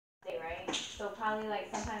right? So probably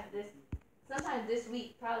like sometime this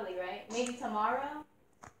week, probably, right? Maybe tomorrow.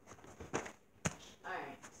 All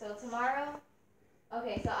right. So tomorrow.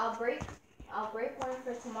 Okay. So I'll break one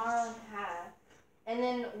for tomorrow in half. And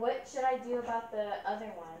then what should I do about the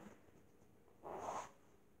other one?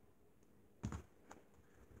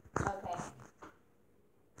 Okay.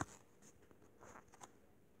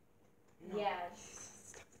 Yeah.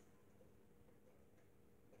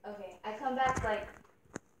 Okay. I come back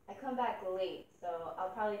late, so I'll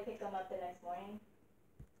probably pick them up the next morning.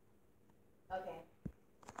 Okay.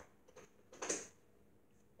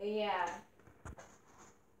 Yeah.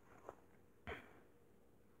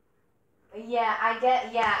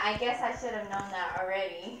 I guess I should have known that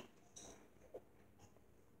already.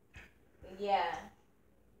 Yeah.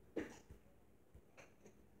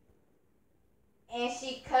 And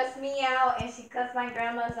she cussed me out, and she cussed my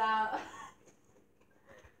grandma's out.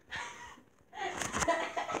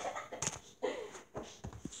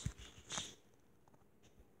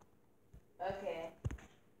 Okay.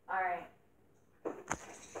 Alright.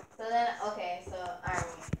 So then, okay, so, alright.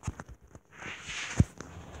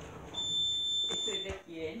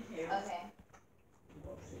 Okay.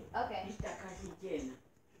 Okay.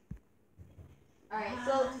 Alright,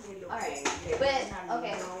 so, alright. But,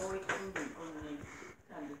 okay.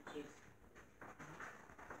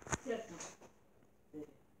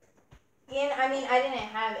 And, I mean, I didn't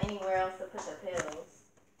have anywhere else to put the pills.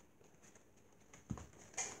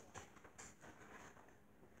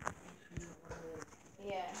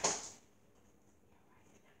 Yeah.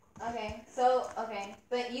 Okay, so, okay.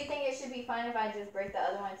 But you think it should be fine if I just break the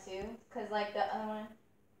other one too? Because, like, the other one...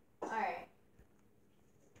 Alright.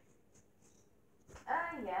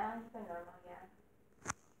 Yeah, for normal, yeah.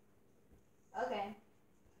 Okay.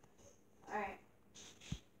 Alright.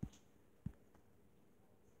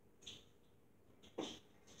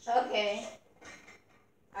 Okay.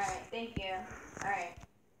 Alright, thank you. Alright.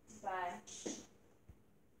 Bye.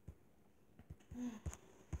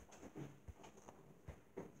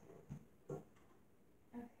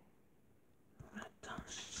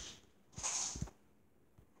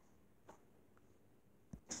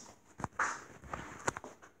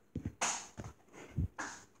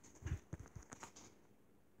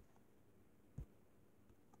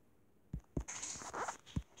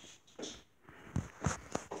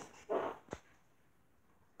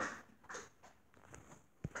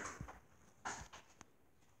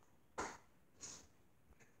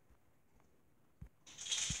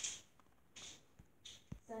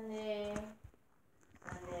 Sunday.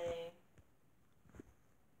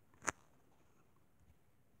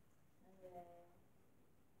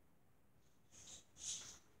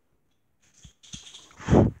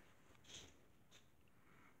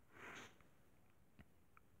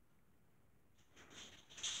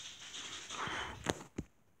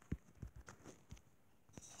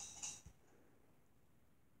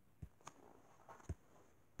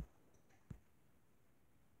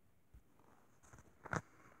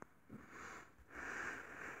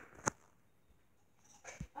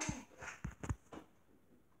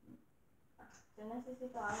 Yo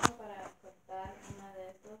necesito algo para cortar una de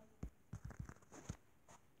estos.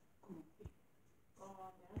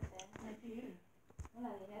 Como, yo no sé. Una tijera.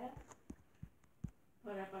 ¿Una tijera?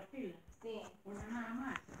 ¿Para partirla? Sí. ¿Una nada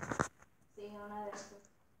más? Sí, una de estos.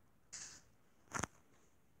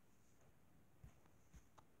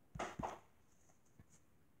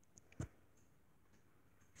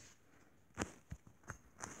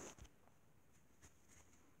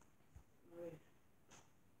 A ver.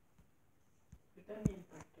 Yo también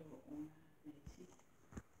parto una medicina.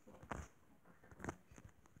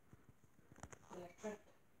 La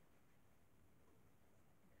carta.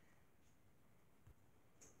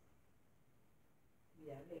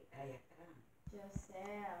 Ya ve, hay acá. Yo sé,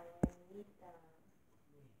 abuelita.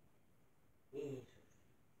 Eso.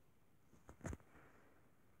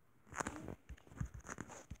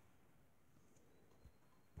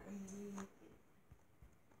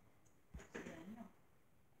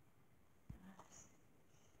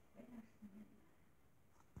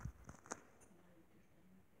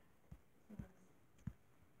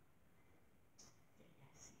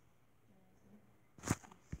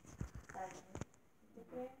 ¿Tú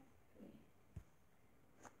crees?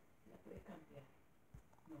 La puede cambiar.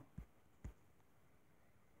 No.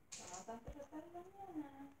 Vamos a tratar mañana.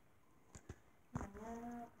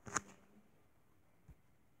 Mañana.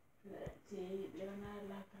 Sí, le van a dar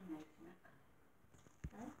la cama acá.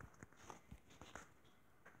 ¿Ah?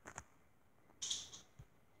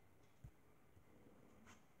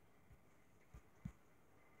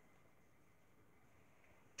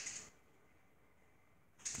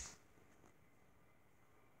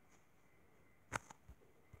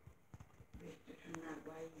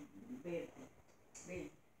 hay verde.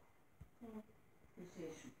 Ven, Mm. ¿qué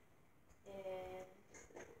es eso? Eh,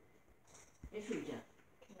 ¿Es suya?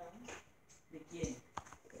 no. ¿De quién?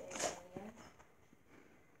 Daniel.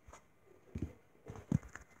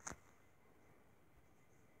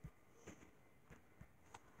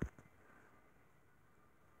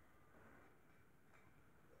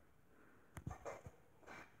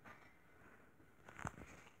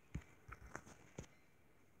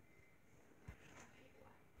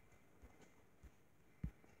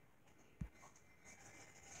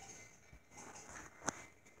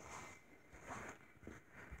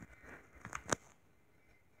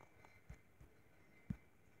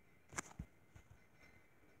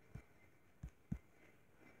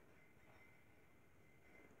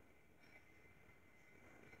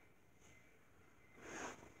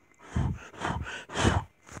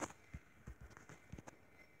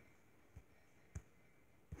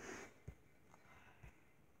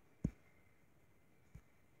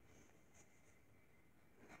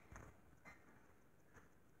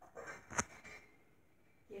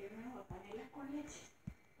 ¿Quiere una panela con leche?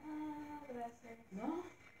 Ah, gracias. ¿No? No,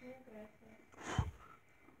 gracias.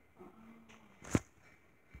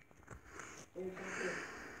 ¿El café?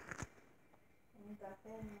 Un café,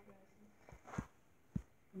 no, gracias.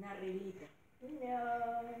 Una relita.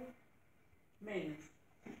 No. Menos.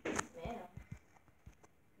 Menos.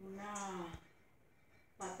 Una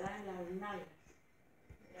patada en las nalgas.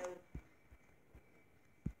 No.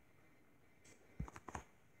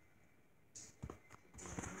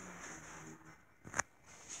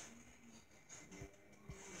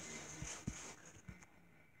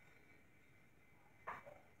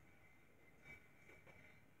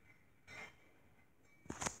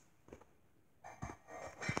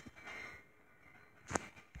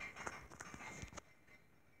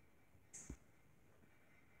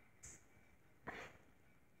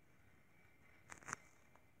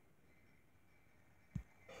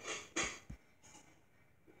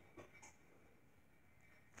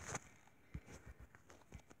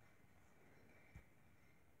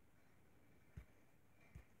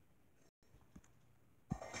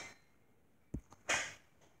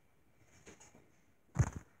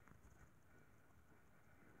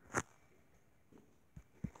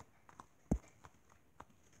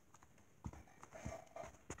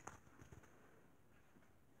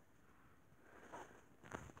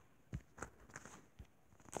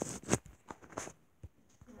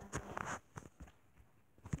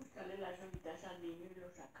 Buscarle las ollitas al niño y lo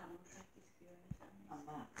sacamos aquí.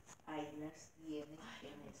 Mamá, ahí las tiene Ay,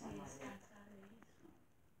 en esa sí, maleta. descansa de eso.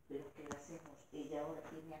 Pero ¿qué le hacemos? Ella ahora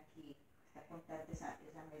tiene aquí, está contando esa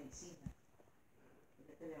medicina.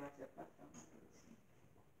 ¿Qué le va a hacer falta una medicina?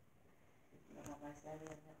 La mamá está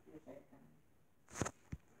bien nerviosa ahí también.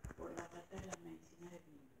 Por la falta de la medicina del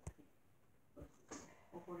niño, sí. Pues,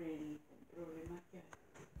 O por el problema que hay.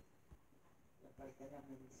 la falta de la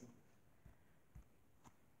medicina.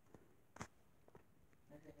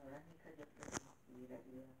 La señora Nica yo creo que nos pudiera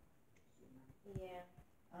ayudar. Sí, ¿no? Yeah.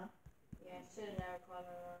 ¿Ah? Yeah, I should have never called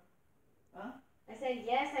my mom. ¿Ah? I said,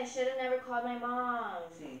 yes, I should have never called my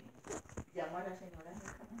mom. Sí. Llamo a la señora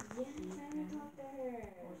Nica, ¿no? Yes, I already talked to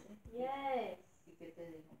her. ¿Oh, sí? Yes. ¿Y qué te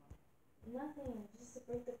dijo, mamá? Nothing, just to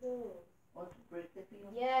break the pills. ¿O to break the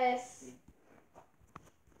pill? Yes. Sí.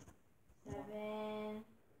 7,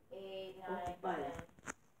 8, 9, Ocupada. 10.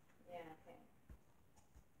 Yeah, okay.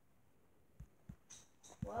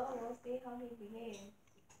 Well, we'll see how he behaves.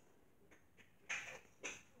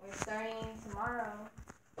 We're starting tomorrow.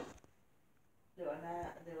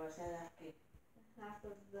 Le vas a dar qué? Half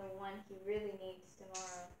of the one he really needs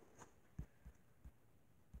tomorrow.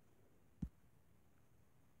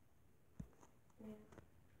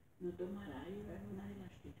 No tomará ayuda en una de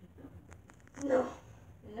las que te tomo. No.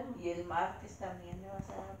 No. Y el martes también le vas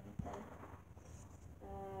a dar mitad.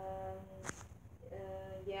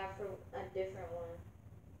 Yeah, for a different one.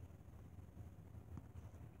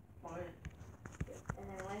 Oye, And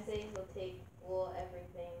then Wednesday he'll take full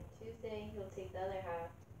everything. Tuesday he'll take the other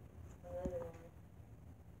half of the other one.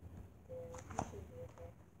 Then he should be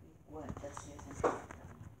okay. ¿y cuántas se hacen?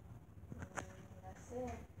 That's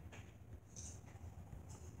it.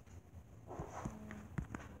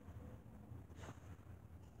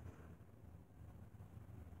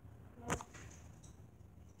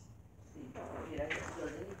 Sí, mira, yo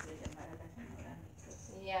le dije llamar a la señora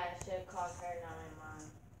Nica. Yeah, I should have called her, not my mom.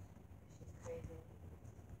 She's crazy.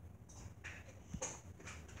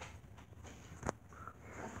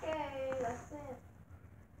 Okay, that's it.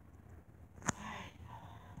 Ay, no.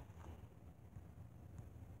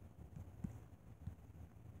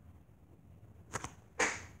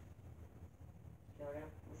 Que ahora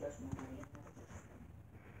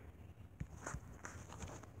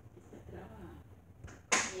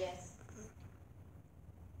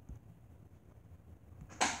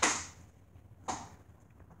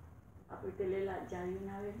Apriétele la ya de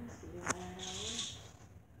una vez, así le va a dar ahora.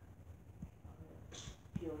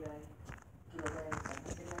 ¿Qué hora es? ¿Qué hora es? Van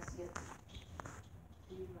a ser las 7.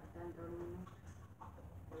 Sí, faltando un minuto.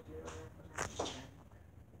 Pues yo voy a poner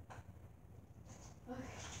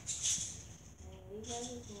And these are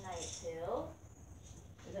his night pills.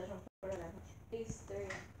 esas son para la noche. These 3.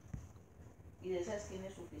 Y de esas tiene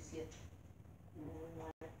suficiente.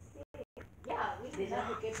 Let's see. Yeah, we De do esa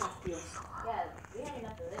fue not. que partió. Yeah, we have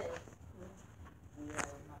enough of this.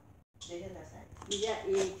 Cuidado, mamá. Déjenlas ahí. Y ya,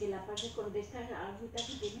 que la pase con de estas agüitas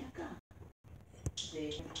que tiene acá.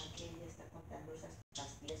 Déjenla que ella está contando esas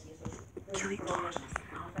pastillas y esos problemas.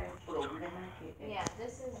 No sabe el problema que... Yeah,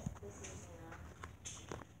 this is enough.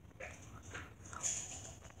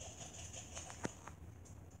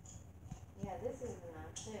 Yeah, this is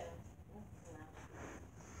enough too. That's enough.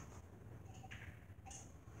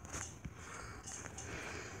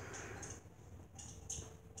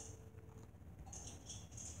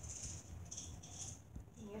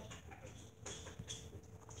 Yep.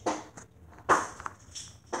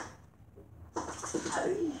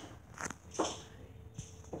 Ay.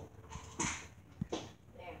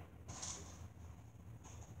 There.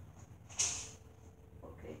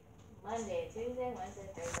 Ok, Monday, Tuesday, Wednesday,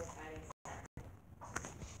 Thursday, Friday.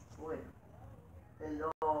 bueno.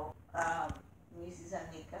 Hello, Mrs.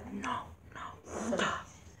 Anika. No.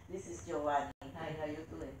 This is Giovanni. Hi, how you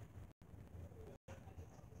doing?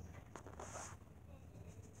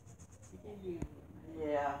 Ella es bien.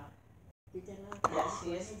 Yeah. Ella la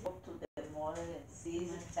Yeah, she spoke to the mother and she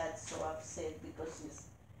got so upset because she's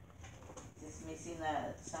missing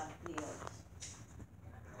some pills.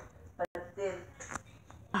 But then,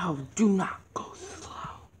 Oh, do not go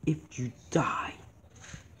slow. If you die,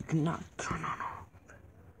 you cannot turn on off.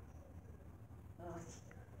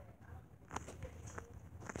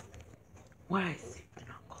 What I say, do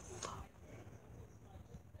not go slow.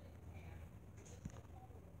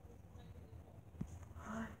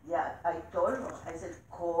 yeah, I told her, I said,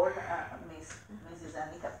 call Mrs.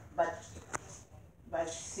 Anika, but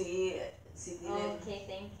she didn't, Okay,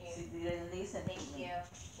 thank she you. didn't listen Thank to me.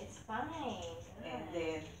 you. It's fine. And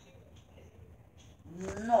then,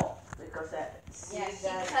 no, because she Yeah, she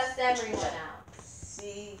got, cussed everyone out.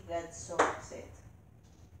 she got so upset.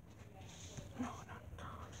 No, not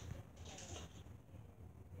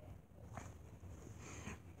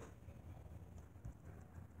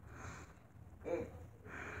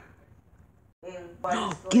And what No,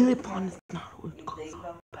 is going Gilly to Pond happen is not what if it they goes.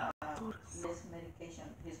 give less medication?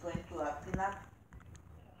 He's going to acting up.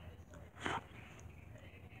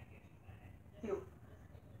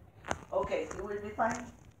 Okay, he will be fine.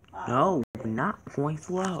 No, we're not going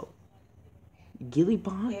slow. Gilly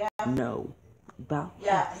Pond? Yeah. No. About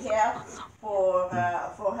Yeah, half. here for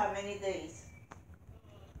how many days?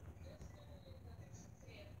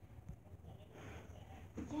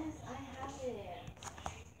 Yes, I have it.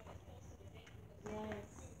 Yes.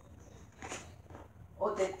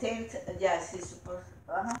 Oh, the 10th, yes, he's supposed,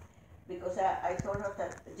 because I told her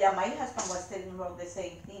that, yeah, my husband was telling her the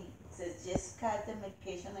same thing. He says, just cut the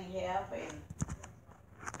medication I have and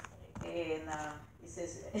he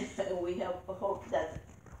says, we have hope that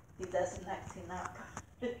he doesn't acting up.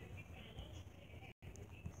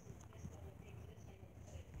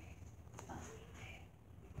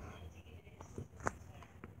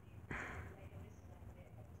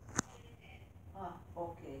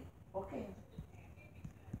 Okay, okay.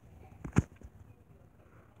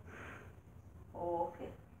 Okay.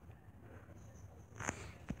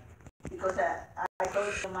 Because I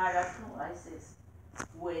told Tamara too, I says,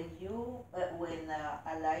 when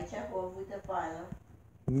Elijah goes with the father,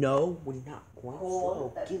 No, we're not going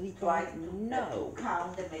call, slow. Gilly try Pond, to no.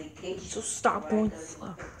 count the medication. So stop right, going or-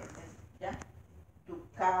 slow. Yeah, to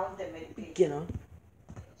count the medication. Beginner.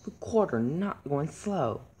 Recorder, not going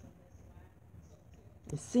slow.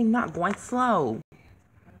 You see, not going slow.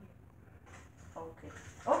 Okay,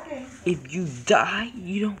 okay. If you die,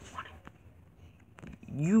 you don't want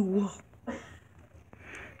it. You will.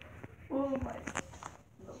 Oh my.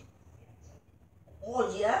 No.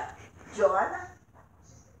 Oh yeah, Joanna.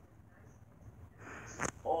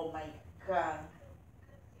 Oh my God.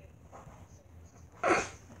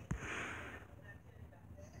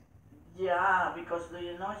 Yeah, because do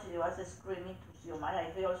you know she was screaming to Xiomara.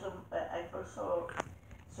 I felt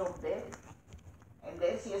so bad. And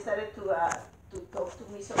then she started to talk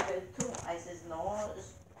to me so bad too. I says no.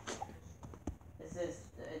 I says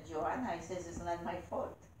Joanna. I says it's not my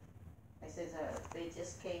fault. I says they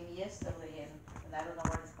just came yesterday and I don't know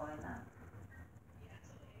what is going on.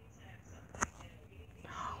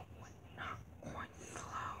 No, we're not going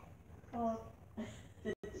slow. Oh.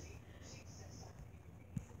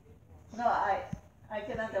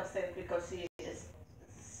 upset because she is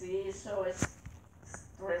so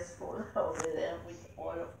stressful over there with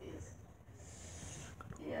all of this.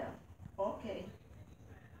 Yeah. Okay.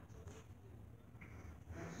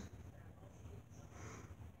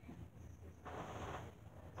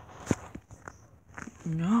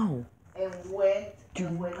 No. And when is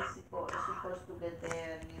supposed to get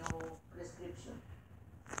their new prescription?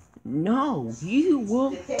 No, you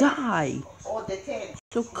will die. Or the 10th.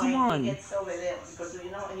 So come when on. He gets over there, because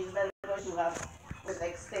you know he's not going to have the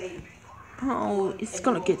next day. Oh, it's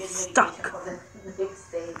gonna get stuck. For the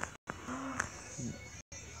next day.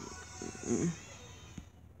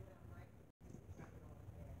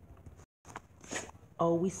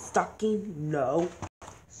 Are we stucking? No.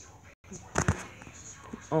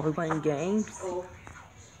 Are we playing games? Oh.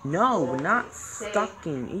 No, we're not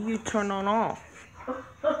stucking. You turn on off.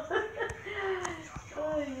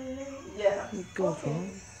 Yeah. Go Okay.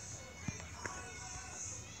 on.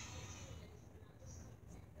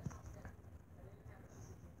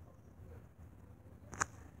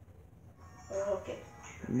 Okay.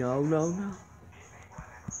 No, no, no.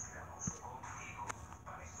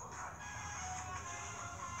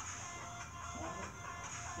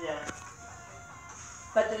 Yeah.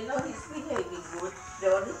 But you know he's behaving good. The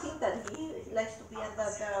only thing that he likes to be on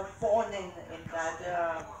that phone and that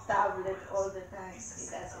tablet all the time. He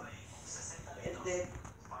doesn't.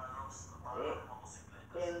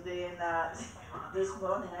 And then this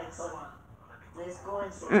morning I told him, let's go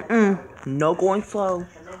and take a shower. No going slow. And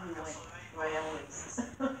then he went right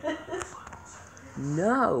away.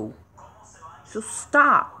 No. So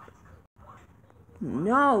stop.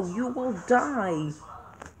 No, you will die.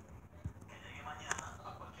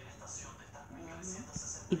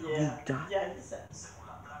 If you die. Yeah,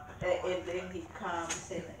 and then he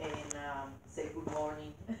comes and say good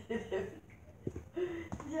morning.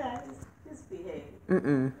 Yeah, he's behaving.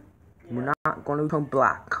 Yeah. We're not gonna become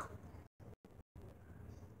black.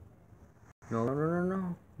 No, no, no,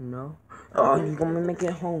 no, no. Oh, you're gonna make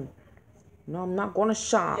it home. No, I'm not gonna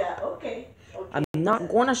shop. Yeah, okay. I'm not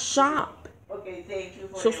gonna shop. Okay, thank you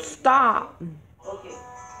for So stop. Okay,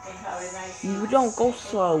 and have a nice We don't go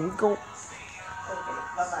slow. We go. Okay,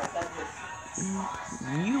 bye-bye. God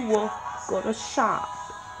bless. You will go to shop.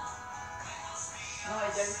 No, ella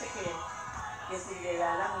dice que si le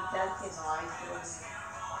da la mitad que no hay problema.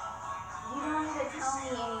 You don't need to tell me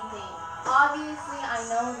anything. Obviously, I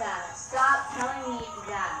know that. Stop telling me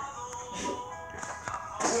that.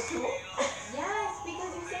 Yes,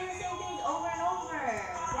 because you say the same things over and over.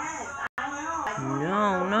 Yes, I know. I told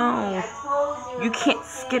No, you no. I told you. You can't okay.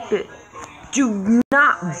 skip it. Do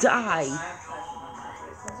not die.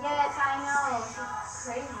 Yes, I know. She's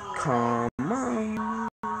crazy. Come on.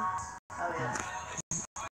 A ver.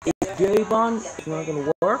 If J-Bond is not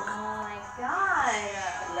gonna work. Oh my god.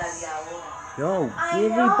 La de ahora. No, I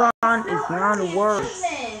Givy know, Bond it's is still not a early word.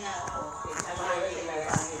 season. Okay,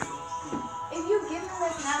 If you give him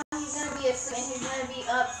this now, he's gonna be asleep and he's gonna be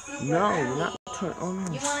up super No, early. we're not turn. Oh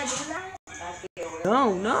no. You wanna do that?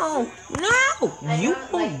 No, no, no! I You know,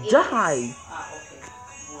 will like, die. Ah, okay.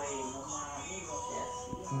 Bueno, mami, no seas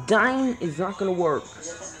así. Dying is not gonna work.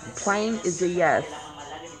 Playing is a yes.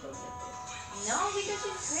 No, because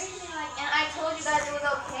she's crazy. Like, and I told you guys it was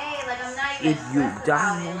okay. Like, I'm not even If you stressed about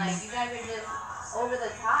die, it. Like, you guys are just over the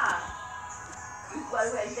top. ¿Cuál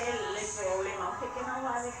fue el problema? ¿Usted que no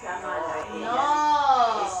va a reclamar a ella? No.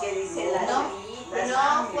 Es que dice la No, señorita no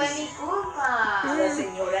Sandy. fue mi culpa. La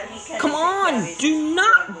señora Nica Come dice que a on, veces do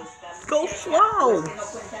not cuando están go cerca, slow. pues que no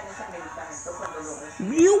cuentan ese medicamento cuando lo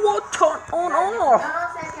reciben. You will turn on Yo off. no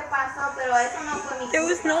sé qué pasó, pero eso no fue mi culpa. There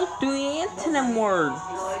was no three antonym words.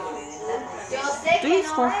 Yo sé que Three's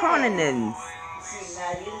no for es. synonyms. Si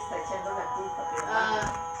nadie le está echando la culpa, pero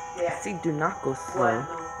vea, See, do not go slow.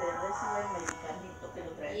 cuando usted recibe el medicamento que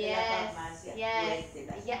lo trae de la farmacia,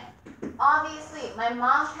 cuéntela. Yeah. Obviously, my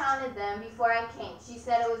mom counted them before I came. She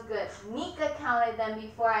said it was good. Nika counted them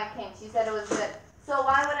before I came. She said it was good. So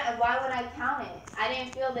why would I count it? I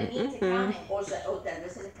didn't feel the need to count it. O sea, o tal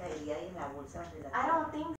vez se le caería en la bolsa donde la I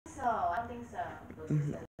don't think so. I don't think so.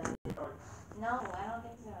 No, I don't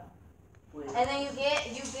think so. Pues, And then you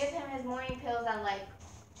give him his morning pills on like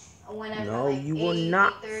whenever. No, like you will 8,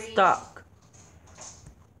 not 8:30. stuck.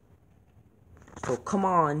 So come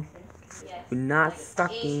on. Yes. We're not Like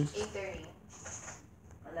stucking. 8:30.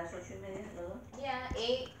 a las 8:30, ¿no? Yeah,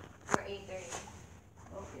 8 or 8:30.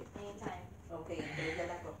 Okay. Anytime. Okay, entonces ya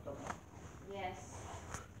la costó. Yes.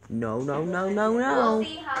 No, no, no, no, We'll no.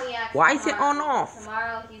 see how he acts. Why is it tomorrow. on off?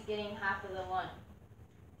 Tomorrow he's getting half of the one.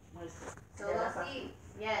 So we'll see.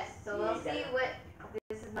 Yes. So we'll see what.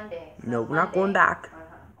 This is Monday. So No, we're not going Monday, back.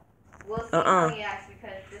 We'll see how he acts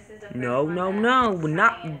because this No, no, no. We're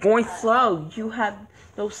not going slow. You have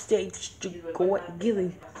no stage to go at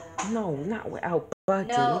Gilly. No, not without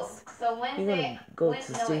buttons. No. So You're Wednesday. gonna go to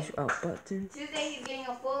stage without buttons. Tuesday he's getting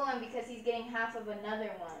a full one because he's getting half of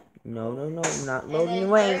another one. No, no, no. We're not And loading then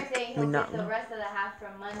away. Thursday he'll get the rest of the half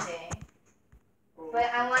from Monday. But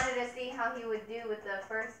I wanted to see how he would do with the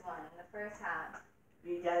first one, the first half.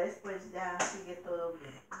 Y ya después ya sigue todo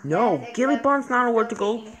bien. No, Yes, Gilly except Bond's not a word to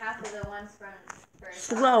still go. taking half of the ones from first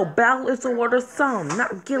Slow. half. Battle is a word of some,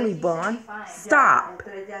 not Gilly Bond. Stop.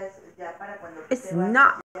 Entonces ya para cuando It's te vayas,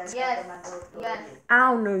 not. ya está Yes, tomando todo yes. bien.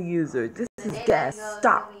 Owner user. This The is day that guest. he goes,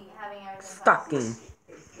 Stop. he'll be having everything Stalking.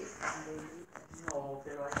 Es que no,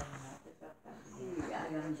 pero hay una Sí,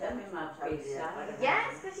 aguantarme más pesada.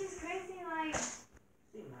 Yes, because she's crazy, like,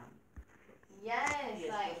 Sí, mami. yes, Y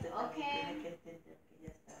like, usted también okay. tiene que entender que ya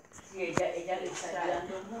está. Sí, ella le está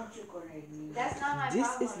ayudando mucho con el niño. That's not my This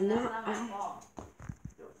problem, is that's not- not my fault.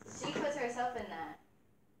 She puts herself in that,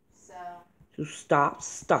 so. So stop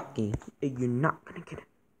stalking. You're not gonna get it.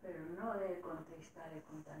 Pero no debe contestarle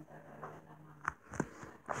con tanta rabia a la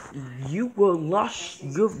mamá. You will lose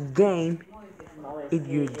your game Muy bien. No, es if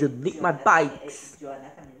you que, delete my Joana bikes.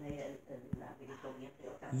 Joana también la gritó bien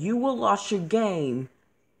feo también. You will lose your game.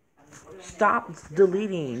 A mí por lo menos, Stop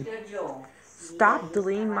deleting. Usted yo. sí, Stop ahí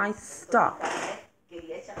deleting estaba, my entonces stuff. también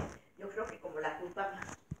quería echar, yo creo que como la culpa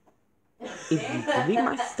If you delete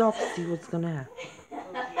my stuff, see what's gonna happen.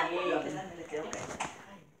 yo apenas me le quedo callada.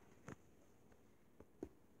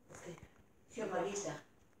 Xiomara,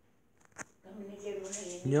 también le quiero una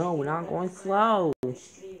niña No, que we're not quiera going que slow.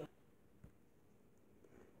 escriba.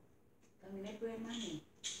 También le puede mami.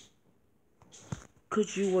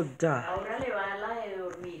 Cause you will die. Ahora le va a dar la de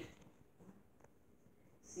dormir.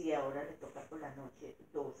 Sí, ahora le toca por la noche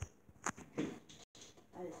 2.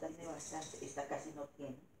 Ah, esta tiene bastante, esta casi no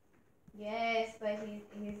tiene. Yes, but he's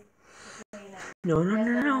doing that. No, no, That's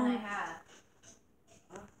no, the one I no. have.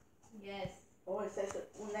 Yes, Oh, esta es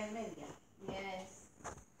 1:30. yes.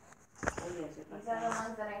 Oye, se These are the pasa.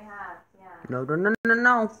 ones that I have, yeah. No, no, no, no,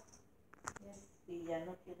 no. Yes. Y ya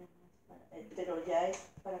no tiene más para, pero ya es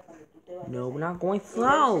para cuando tú te vayas. No, we're ahí. not going Ella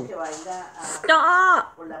slow. dice que va a ir a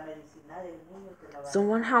Stop! por la medicina del niño que la va a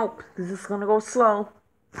Someone help. This is gonna go slow.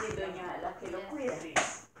 Sí, doña, la que lo cuida.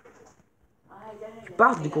 Ay, ya se le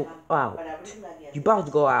About to go out. para abrirla y You're about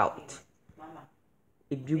to go out. Mamá.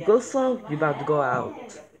 If you go slow, you're about to go out.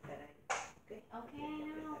 Okay,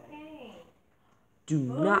 I'm okay. Do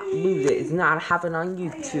not lose it. It's not happening on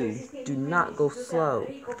YouTube. Do not go slow.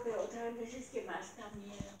 Rico, pero otras veces que más da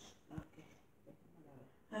miedo. Ok.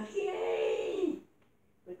 Aquí.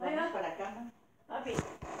 Pues vamos para acá, ¿no? Papi.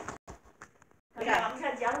 Venga, vamos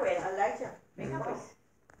allá afuera. Alaja. Venga, pues.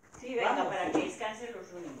 Sí, venga, Vamos. para que descansen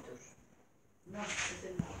los unitos. No,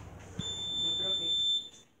 ese no. Yo creo que.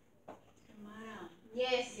 Xiomara,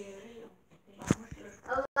 Yes. llévelo. Vamos los...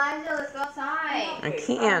 Elijah, let's go outside. I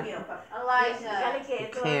can't. Elijah. Dígale que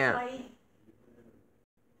todo can't. eso ahí.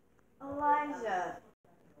 Elijah.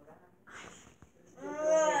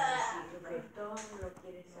 Que todo lo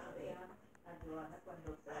quiere saber. A Joana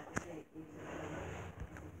cuando trate de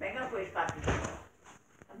Venga, pues, papi.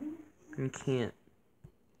 I can't.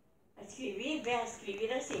 A escribir, ve a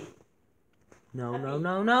escribir así. No, no,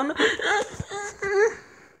 no, no, no.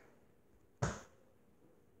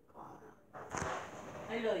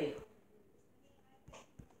 Ahí lo digo.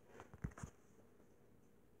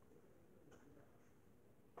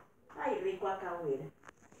 Ay, rico acá hubiera.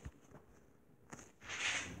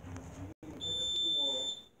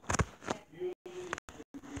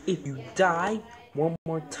 If you die one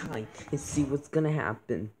more time and see what's gonna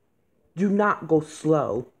happen. Do not go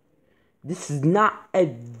slow. This is not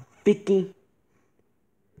a Vicky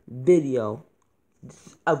video. This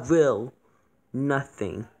is a real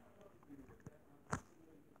nothing.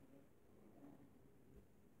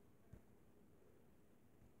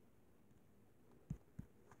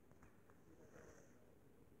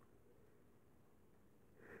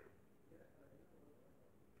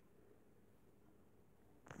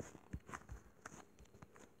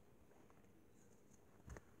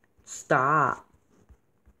 Stop.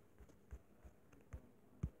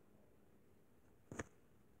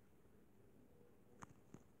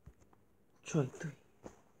 Try 3.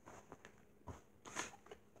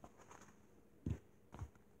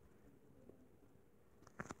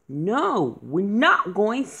 No, we're not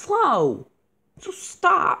going slow. So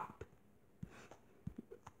stop.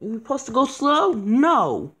 You're supposed to go slow?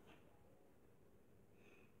 No.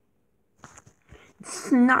 This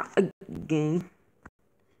is not a game.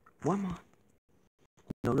 One more.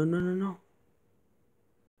 No, no, no, no, no.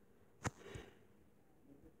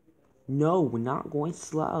 No, we're not going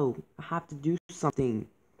slow. I have to do something.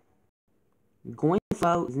 Going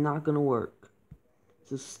slow is not gonna work.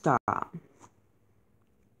 So stop.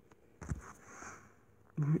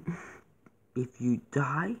 If you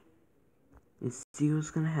die, let's see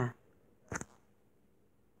what's gonna happen.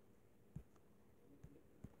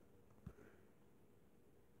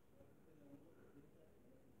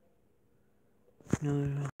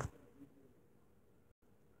 No.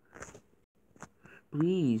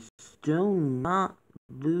 Please do not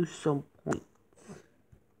lose some points.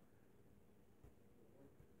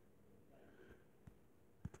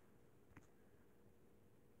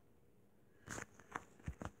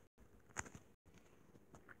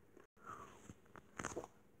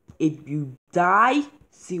 If you die,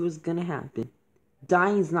 see what's gonna happen.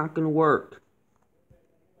 Dying is not gonna work.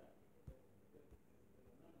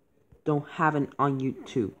 Don't have it on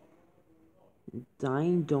YouTube.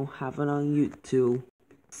 Dying, don't have it on YouTube.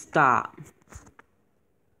 Stop.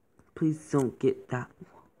 Please don't get that.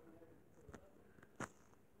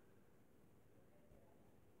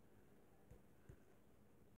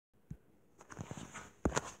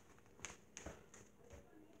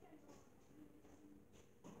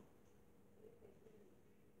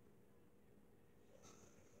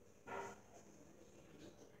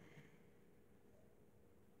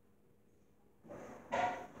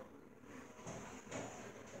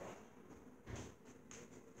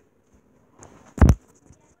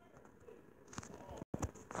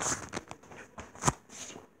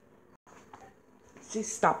 See,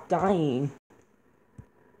 stop dying.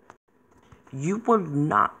 You will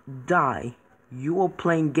not die. You are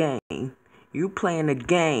playing game. You playing a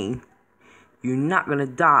game. You're not gonna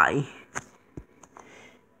die.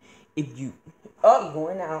 If you you're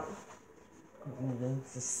going out.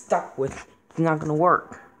 It's stuck with. It's not gonna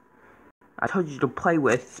work. I told you to play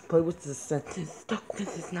with. Play with the sentence. Stuck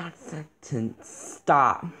with is not a sentence.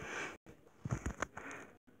 Stop.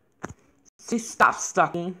 See, stop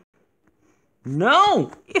stucking.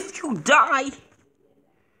 No! If you die,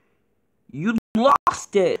 you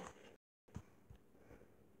lost it.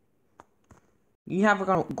 You have to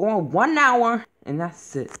go on 1 hour, and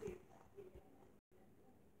that's it.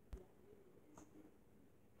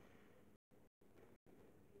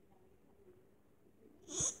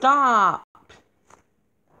 Stop.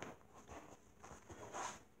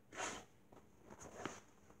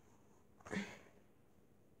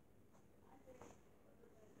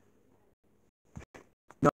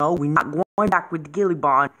 No, we're not going back with the Gilly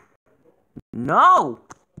Bond. No!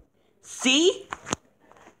 See?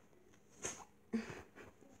 I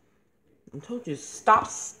told you, stop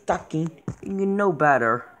stucking. You know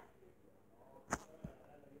better.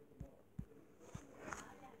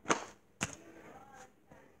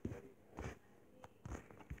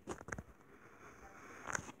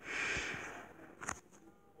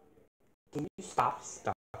 Can you stop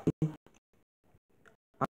stucking?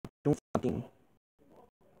 I'm doing something.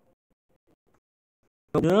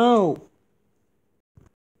 No!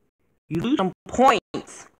 You lose some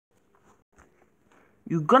points.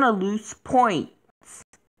 You're gonna lose points.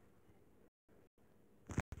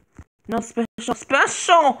 No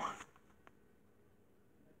special!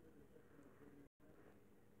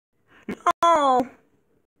 No!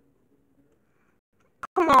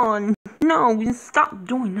 Come on! No, we stop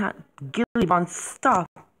doing that Gilly Bond stuff.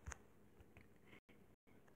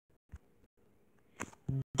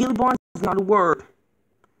 Gilly Bond is not a word.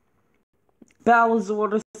 Battles or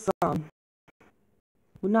the song.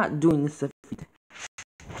 We're not doing this every day.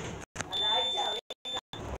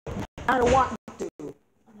 I don't want to.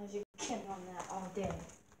 Unless you can on that all day.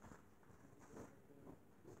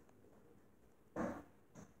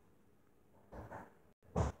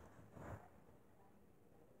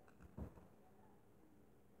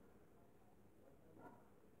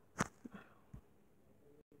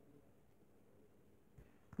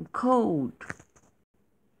 I'm cold.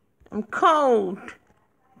 I'm cold.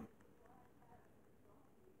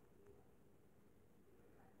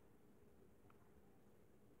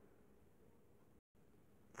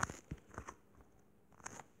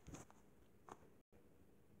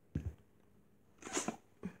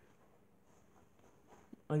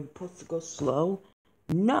 Are you supposed to go slow?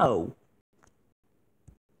 No.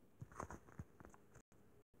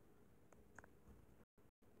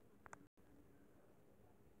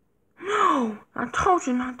 No, I told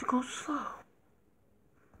you not to go slow.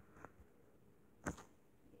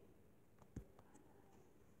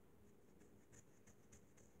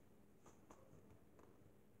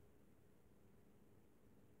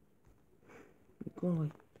 Go away.